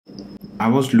I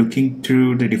was looking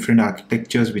through the different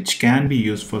architectures which can be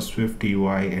used for Swift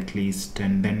UI at least,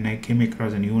 and then I came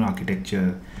across a new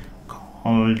architecture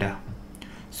called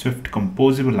Swift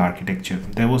Composable Architecture.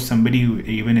 There was somebody who,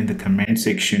 even in the comment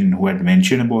section, who had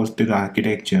mentioned about the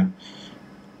architecture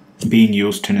being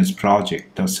used in his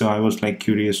project. So I was like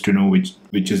curious to know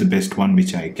which is the best one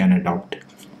which I can adopt.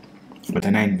 But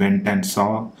then I went and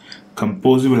saw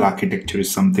Composable Architecture is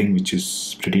something which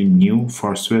is pretty new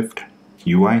for Swift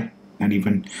UI, and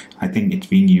even I think it's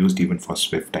being used even for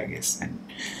Swift, I guess. And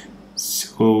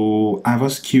so I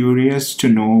was curious to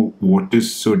know what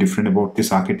is so different about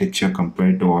this architecture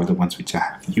compared to all the ones which I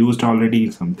have used already,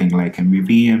 something like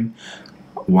MVVM,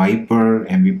 Viper,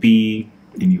 MVP,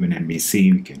 and even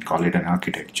MVC. We can call it an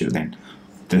architecture. Then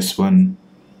this one,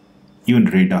 even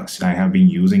Redux. I have been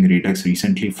using Redux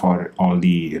recently for all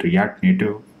the React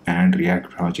Native and React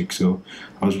projects. So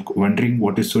I was wondering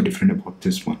what is so different about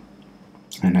this one.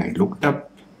 And I looked up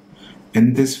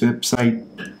in this website,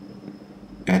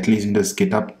 at least in this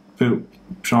GitHub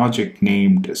project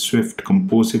named Swift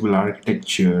Composable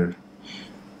Architecture,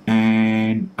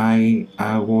 and I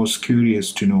was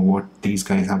curious to know what these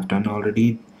guys have done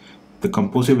already. The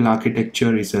Composable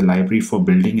Architecture is a library for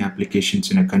building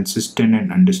applications in a consistent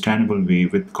and understandable way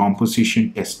with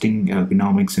composition, testing,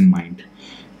 ergonomics in mind.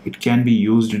 It can be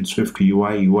used in Swift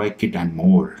UI, UIKit, and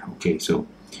more. Okay, so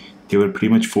they were pretty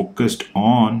much focused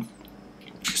on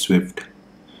Swift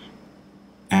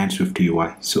and Swift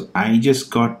UI. So I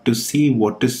just got to see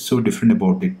what is so different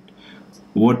about it.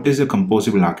 What is a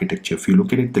composable architecture? If you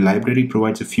look at it, the library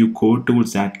provides a few core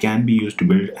tools that can be used to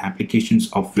build applications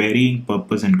of varying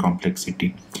purpose and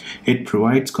complexity. It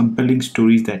provides compelling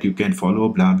stories that you can follow,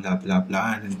 blah, blah, blah,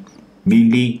 blah. And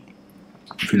mainly,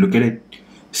 if you look at it,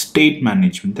 state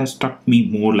management, that struck me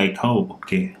more like how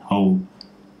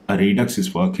a Redux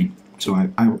is working. So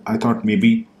I thought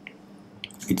maybe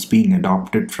it's being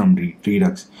adopted from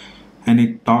Redux, and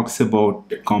it talks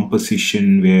about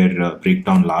composition where break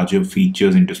down larger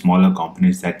features into smaller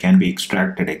components that can be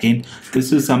extracted. Again,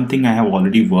 this is something I have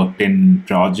already worked in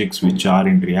projects which are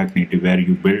in React Native, where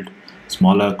you build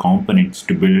smaller components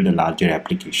to build a larger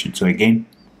application. So again,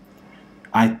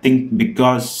 I think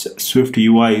because Swift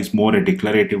UI is more a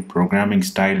declarative programming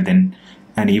style than,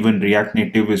 and even React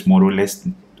Native is more or less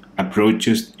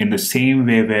approaches in the same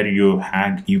way, where you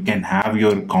can have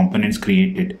your components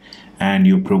created, and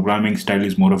your programming style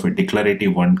is more of a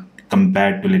declarative one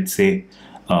compared to, let's say,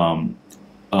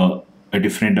 a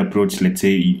different approach, let's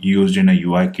say, used in a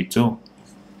UI kit. So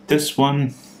this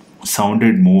one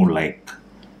sounded more like,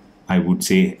 I would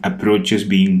say, approaches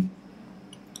being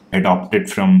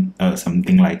adopted from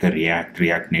something like a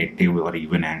React Native, or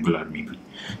even Angular maybe.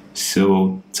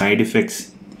 So side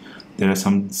effects, there are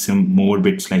some more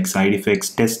bits like side effects.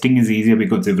 Testing is easier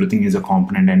because everything is a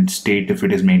component, and state, if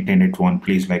it is maintained at one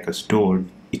place like a store,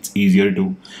 it's easier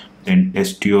to then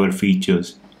test your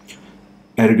features.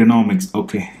 Ergonomics,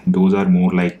 okay, those are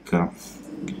more like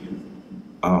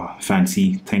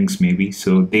fancy things maybe.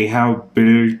 So they have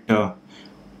built a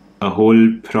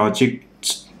whole project,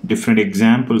 different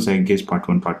examples, I guess, part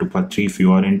 1, part 2, part 3. If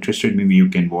you are interested, maybe you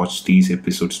can watch these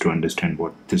episodes to understand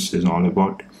what this is all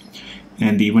about.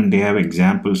 And even they have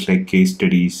examples like case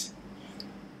studies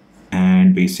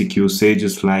and basic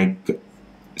usages like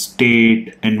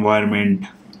state, environment.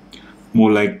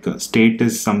 More like state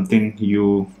is something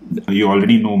you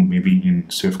already know. Maybe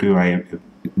in Swift UI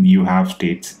you have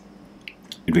states,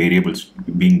 variables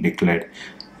being declared.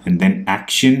 And then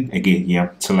action, again, yeah.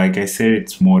 So like I said,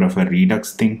 it's more of a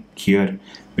Redux thing here,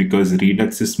 because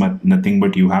Redux is nothing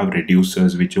but you have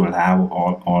reducers which will have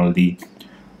all the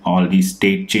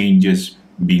state changes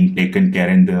being taken care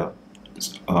in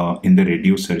the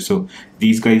reducer. So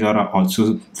these guys are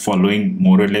also following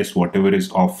more or less whatever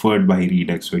is offered by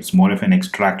Redux. So it's more of an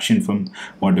extraction from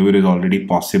whatever is already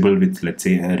possible with, let's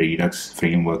say, a Redux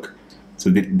framework. So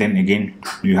then again,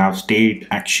 you have state,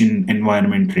 action,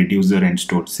 environment, reducer, and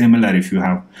store. Similar, if you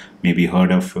have maybe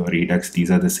heard of Redux,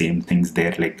 these are the same things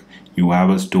there. Like you have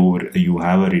a store, you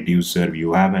have a reducer,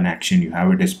 you have an action, you have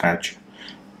a dispatch,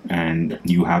 and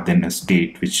you have then a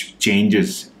state which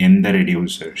changes in the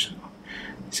reducer.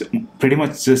 So pretty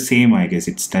much the same, I guess.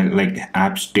 It's like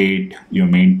app state you're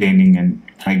maintaining, and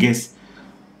I guess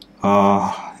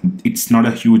it's not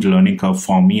a huge learning curve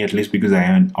for me, at least, because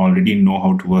I already know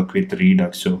how to work with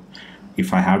Redux. So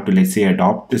if I have to, let's say,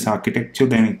 adopt this architecture,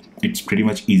 then it's pretty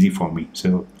much easy for me.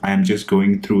 So I am just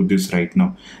going through this right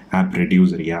now. App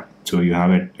reducer, yeah. So you have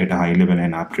it at a high level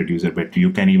an app reducer, but you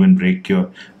can even break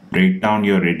down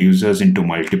your reducers into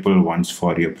multiple ones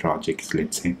for your projects,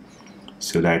 let's say.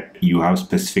 so that you have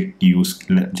specific use,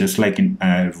 just like in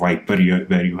Viper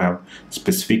where you have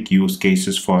specific use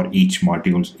cases for each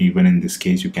modules. Even in this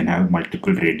case, you can have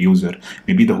multiple reducer,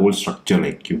 maybe the whole structure,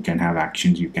 like you can have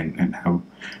actions, you can have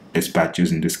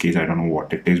dispatches. In this case, I don't know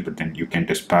what it is, but then you can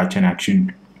dispatch an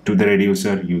action to the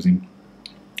reducer using,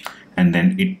 and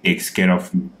then it takes care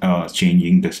of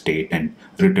changing the state and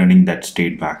returning that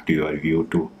state back to your view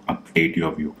to update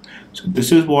your view. So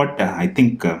this is what I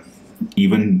think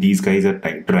even these guys are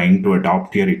trying to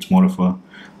adopt here. It's more of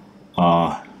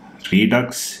a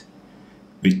Redux,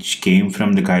 which came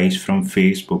from the guys from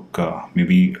Facebook.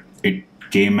 Maybe it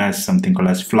came as something called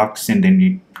as Flux, and then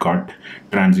it got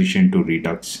transitioned to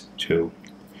Redux. So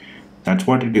that's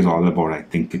what it is all about. I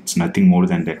think it's nothing more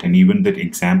than that. And even the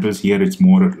examples here, it's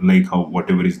more like how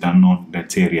whatever is done on,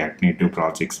 let's say, React Native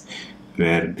projects,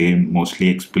 where they mostly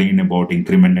explain about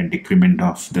increment and decrement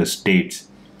of the states,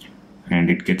 and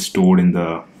it gets stored in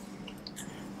the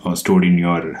stored in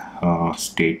your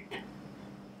state.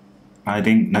 I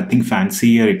think nothing fancy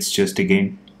here. It's just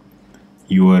again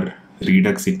your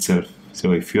Redux itself.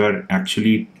 So if you are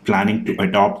actually planning to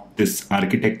adopt this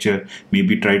architecture,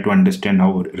 maybe try to understand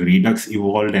how Redux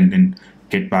evolved and then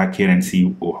get back here and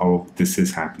see how this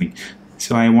is happening.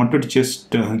 So I wanted to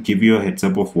just give you a heads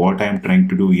up of what I am trying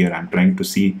to do here. I'm trying to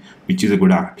see which is a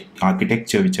good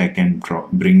architecture which I can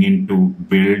bring in to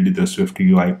build the Swift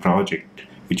UI project,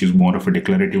 which is more of a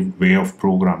declarative way of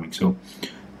programming. So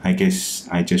I guess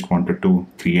I just wanted to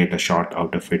create a shot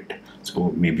out of it.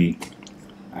 So maybe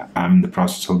I'm in the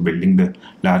process of building the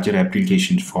larger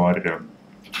applications for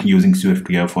using Swift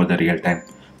UI for the real-time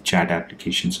chat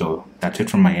application. So that's it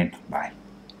from my end. Bye.